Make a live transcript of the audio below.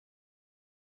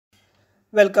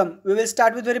Welcome. We will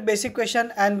start with very basic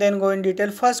question and then go in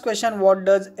detail. First question, what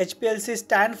does HPLC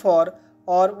stand for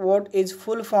or what is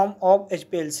full form of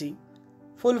HPLC?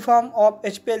 Full form of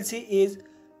HPLC is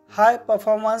high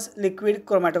performance liquid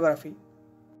chromatography.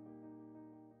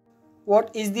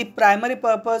 What is the primary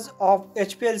purpose of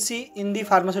HPLC in the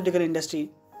pharmaceutical industry?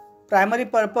 Primary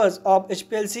purpose of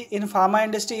HPLC in pharma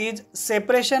industry is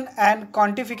separation and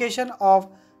quantification of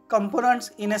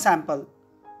components in a sample.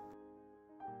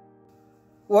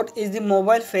 What is the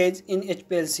mobile phase in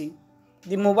HPLC?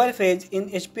 The mobile phase in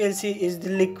HPLC is the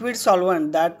liquid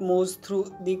solvent that moves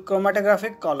through the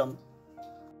chromatographic column.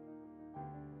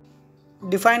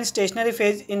 Define stationary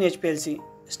phase in HPLC.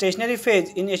 Stationary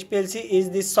phase in HPLC is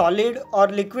the solid or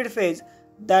liquid phase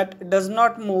that does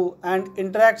not move and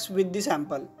interacts with the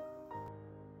sample.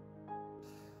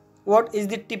 What is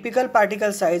the typical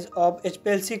particle size of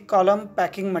HPLC column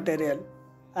packing material?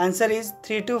 Answer is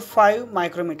 3 to 5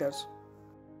 micrometers.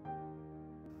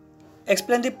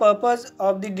 Explain the purpose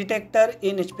of the detector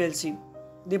in HPLC.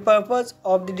 The purpose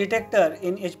of the detector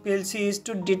in HPLC is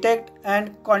to detect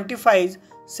and quantify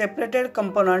separated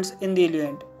components in the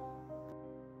eluent.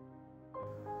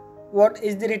 What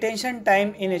is the retention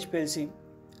time in HPLC?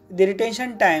 The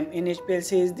retention time in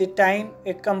HPLC is the time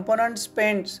a component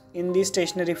spends in the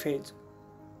stationary phase.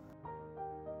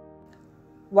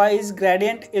 Why is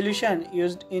gradient elution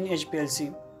used in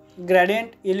HPLC?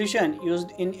 Gradient elution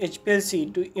used in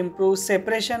HPLC to improve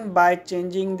separation by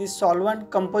changing the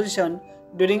solvent composition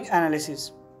during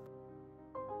analysis.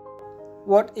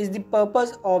 What is the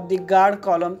purpose of the guard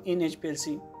column in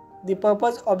HPLC? The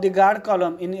purpose of the guard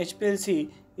column in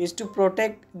HPLC is to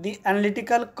protect the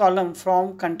analytical column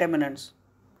from contaminants.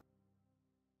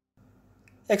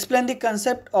 Explain the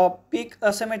concept of peak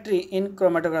asymmetry in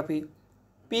chromatography.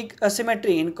 Peak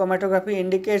asymmetry in chromatography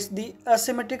indicates the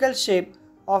asymmetrical shape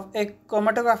of a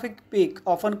chromatographic peak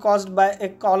often caused by a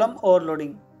column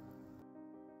overloading.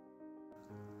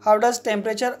 How does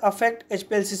temperature affect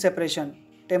HPLC separation?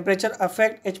 Temperature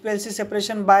affects HPLC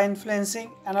separation by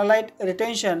influencing analyte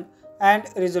retention and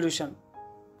resolution.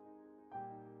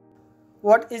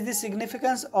 What is the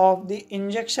significance of the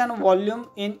injection volume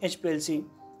in HPLC?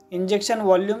 Injection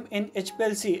volume in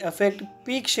HPLC affect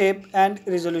peak shape and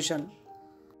resolution.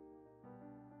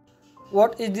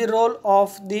 What is the role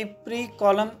of the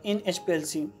pre-column in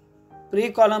HPLC?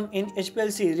 Pre-column in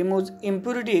HPLC removes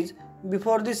impurities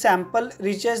before the sample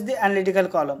reaches the analytical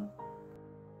column.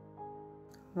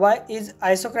 Why is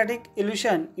isocratic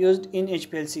elution used in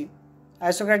HPLC?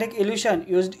 Isocratic elution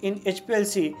used in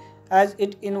HPLC as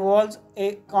it involves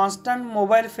a constant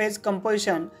mobile phase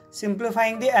composition,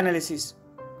 simplifying the analysis.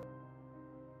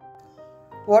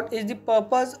 What is the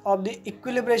purpose of the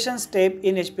equilibration step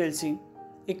in HPLC?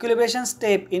 Equilibration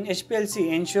step in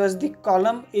HPLC ensures the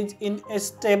column is in a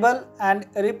stable and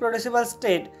reproducible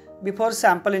state before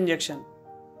sample injection.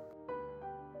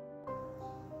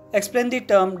 Explain the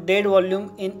term dead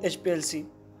volume in HPLC.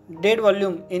 Dead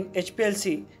volume in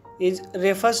HPLC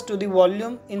refers to the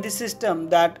volume in the system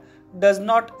that does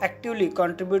not actively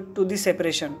contribute to the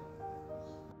separation.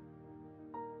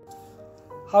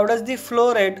 How does the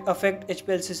flow rate affect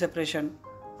HPLC separation?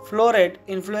 Flow rate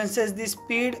influences the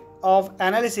speed of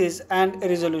analysis and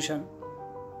resolution.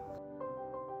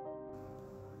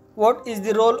 What is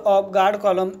the role of guard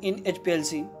column in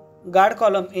HPLC? Guard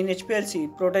column in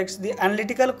HPLC protects the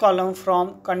analytical column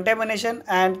from contamination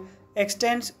and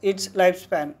extends its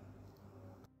lifespan.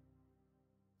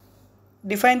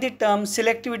 Define the term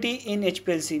selectivity in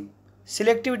HPLC.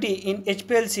 Selectivity in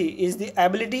HPLC is the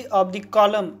ability of the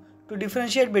column to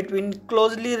differentiate between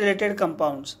closely related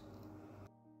compounds.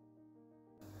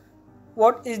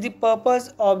 What is the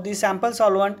purpose of the sample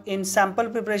solvent in sample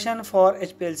preparation for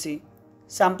HPLC?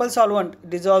 Sample solvent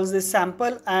dissolves the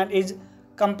sample and is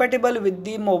compatible with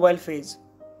the mobile phase.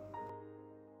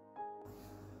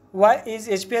 Why is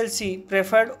HPLC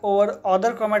preferred over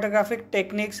other chromatographic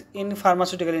techniques in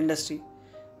pharmaceutical industry?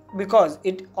 Because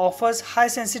it offers high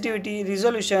sensitivity,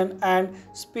 resolution and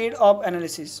speed of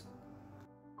analysis.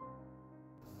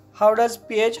 How does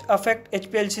pH affect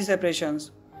HPLC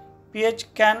separations? pH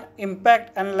can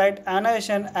impact analyte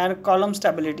ionization and column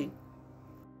stability.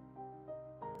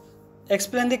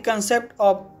 Explain the concept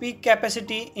of peak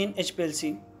capacity in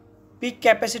HPLC. Peak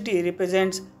capacity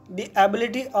represents the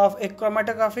ability of a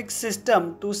chromatographic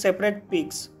system to separate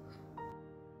peaks.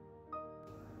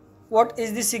 What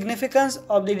is the significance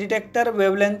of the detector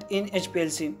wavelength in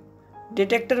HPLC?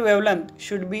 Detector wavelength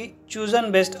should be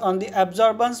chosen based on the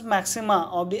absorbance maxima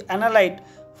of the analyte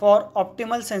for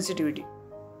optimal sensitivity.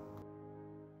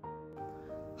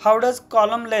 How does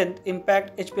column length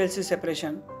impact HPLC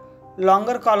separation?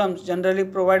 Longer columns generally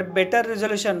provide better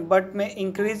resolution but may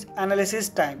increase analysis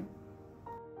time.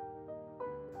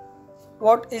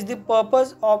 What is the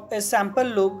purpose of a sample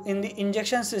loop in the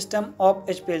injection system of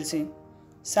HPLC?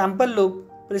 Sample loop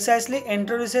precisely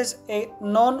introduces a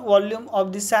known volume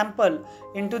of the sample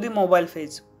into the mobile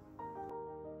phase.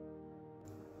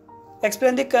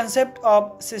 Explain the concept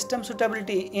of system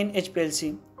suitability in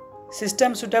HPLC.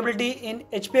 System suitability in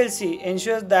HPLC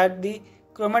ensures that the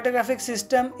chromatographic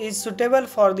system is suitable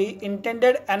for the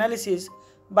intended analysis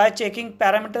by checking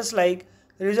parameters like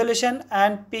resolution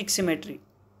and peak symmetry.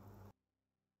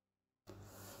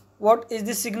 What is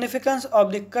the significance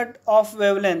of the cut-off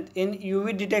wavelength in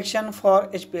UV detection for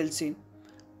HPLC?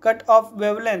 Cut-off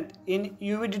wavelength in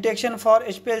UV detection for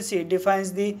HPLC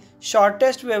defines the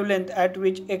shortest wavelength at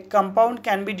which a compound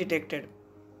can be detected.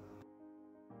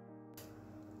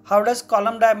 How does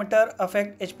column diameter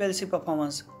affect HPLC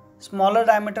performance? Smaller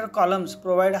diameter columns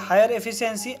provide higher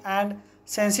efficiency and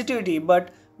sensitivity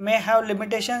but may have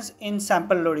limitations in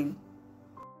sample loading.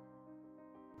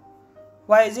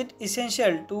 Why is it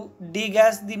essential to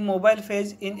degas the mobile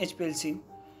phase in HPLC?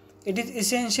 It is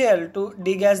essential to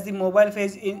degas the mobile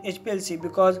phase in HPLC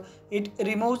because it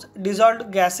removes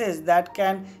dissolved gases that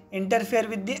can interfere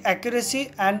with the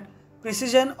accuracy and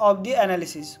precision of the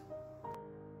analysis.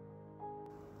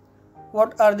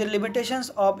 What are the limitations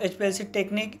of HPLC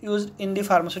technique used in the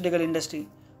pharmaceutical industry?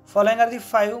 Following are the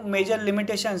 5 major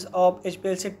limitations of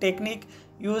HPLC technique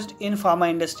used in pharma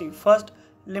industry. First,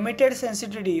 limited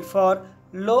sensitivity for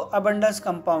low abundance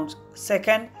compounds.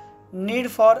 Second,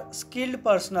 need for skilled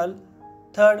personnel.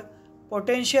 Third,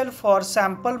 potential for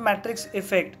sample matrix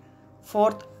effect.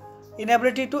 Fourth,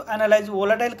 inability to analyze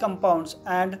volatile compounds.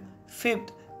 And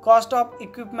fifth, cost of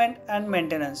equipment and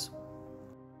maintenance.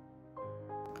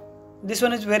 This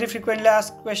one is very frequently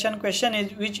asked question. Question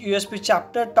is, which USP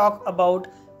chapter talk about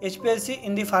HPLC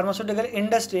in the pharmaceutical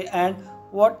industry and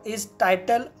what is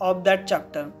title of that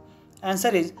chapter? Answer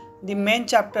is, the main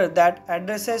chapter that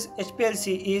addresses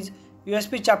HPLC is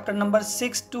USP chapter number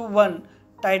 621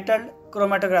 titled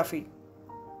chromatography.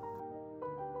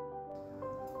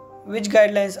 Which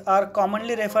guidelines are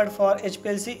commonly referred for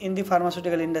HPLC in the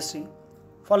pharmaceutical industry?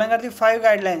 Following are the 5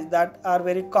 guidelines that are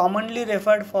very commonly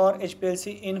referred for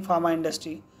HPLC in pharma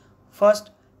industry.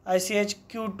 First, ICH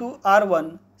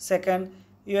Q2R1. Second,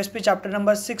 USP chapter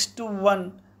number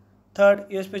 621. Third,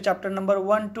 USP chapter number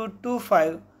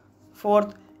 1225.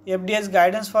 Fourth, FDA's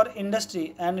guidance for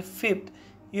industry. And fifth,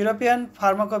 European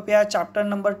Pharmacopoeia chapter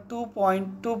number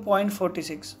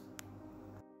 2.2.46.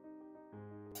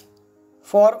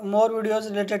 For more videos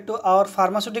related to our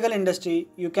pharmaceutical industry,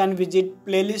 you can visit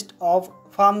playlist of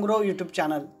FarmGrow YouTube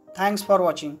channel. Thanks for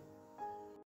watching.